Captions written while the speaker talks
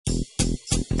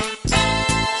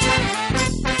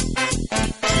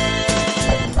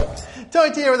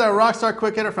going to here with our Rockstar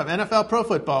quick hitter from NFL Pro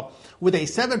Football with a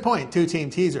 7-point two-team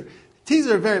teaser.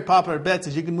 Teasers are very popular bets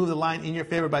as you can move the line in your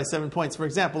favor by 7 points. For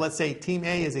example, let's say Team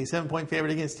A is a 7-point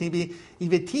favorite against Team B.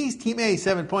 If you tease Team A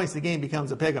 7 points, the game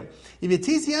becomes a pick'em. If you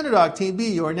tease the underdog, Team B,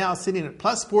 you are now sitting at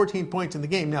plus 14 points in the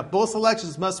game. Now, both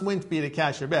selections must win for you to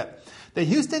cash your bet. The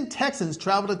Houston Texans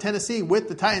travel to Tennessee with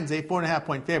the Titans, a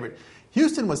 4.5-point favorite.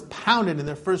 Houston was pounded in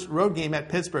their first road game at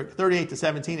Pittsburgh,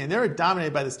 38-17, and they were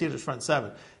dominated by the Steelers' front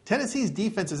seven. Tennessee's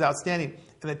defense is outstanding,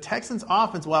 and the Texans'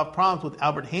 offense will have problems with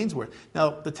Albert Haynesworth.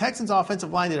 Now, the Texans'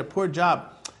 offensive line did a poor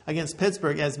job against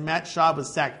Pittsburgh as Matt Shaub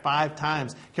was sacked 5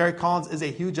 times. Kerry Collins is a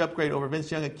huge upgrade over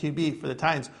Vince Young at QB for the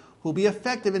Titans, who will be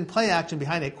effective in play action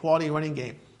behind a quality running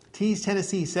game. Tease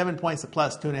Tennessee 7 points to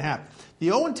plus 2.5. The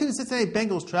 0-2 Cincinnati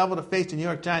Bengals travel to face the New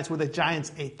York Giants with the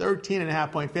Giants a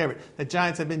 13.5-point favorite. The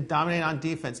Giants have been dominating on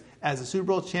defense as the Super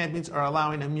Bowl champions are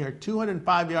allowing a mere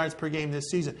 205 yards per game this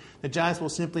season. The Giants will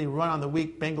simply run on the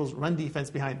weak Bengals run defense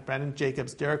behind Brandon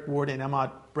Jacobs, Derrick Ward, and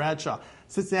Ahmad Bradshaw.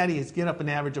 Cincinnati is getting up an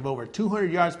average of over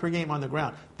 200 yards per game on the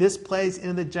ground. This plays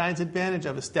into the Giants' advantage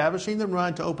of establishing the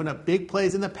run to open up big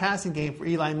plays in the passing game for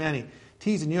Eli Manning.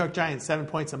 Tease the New York Giants 7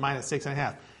 points to minus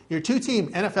 6.5. Your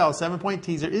two-team NFL 7-point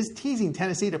teaser is teasing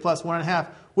Tennessee to plus 1.5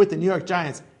 with the New York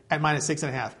Giants at minus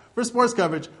 6.5. For sports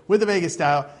coverage with the Vegas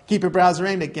style, keep your browser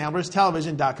aimed at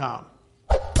gamblerstelevision.com.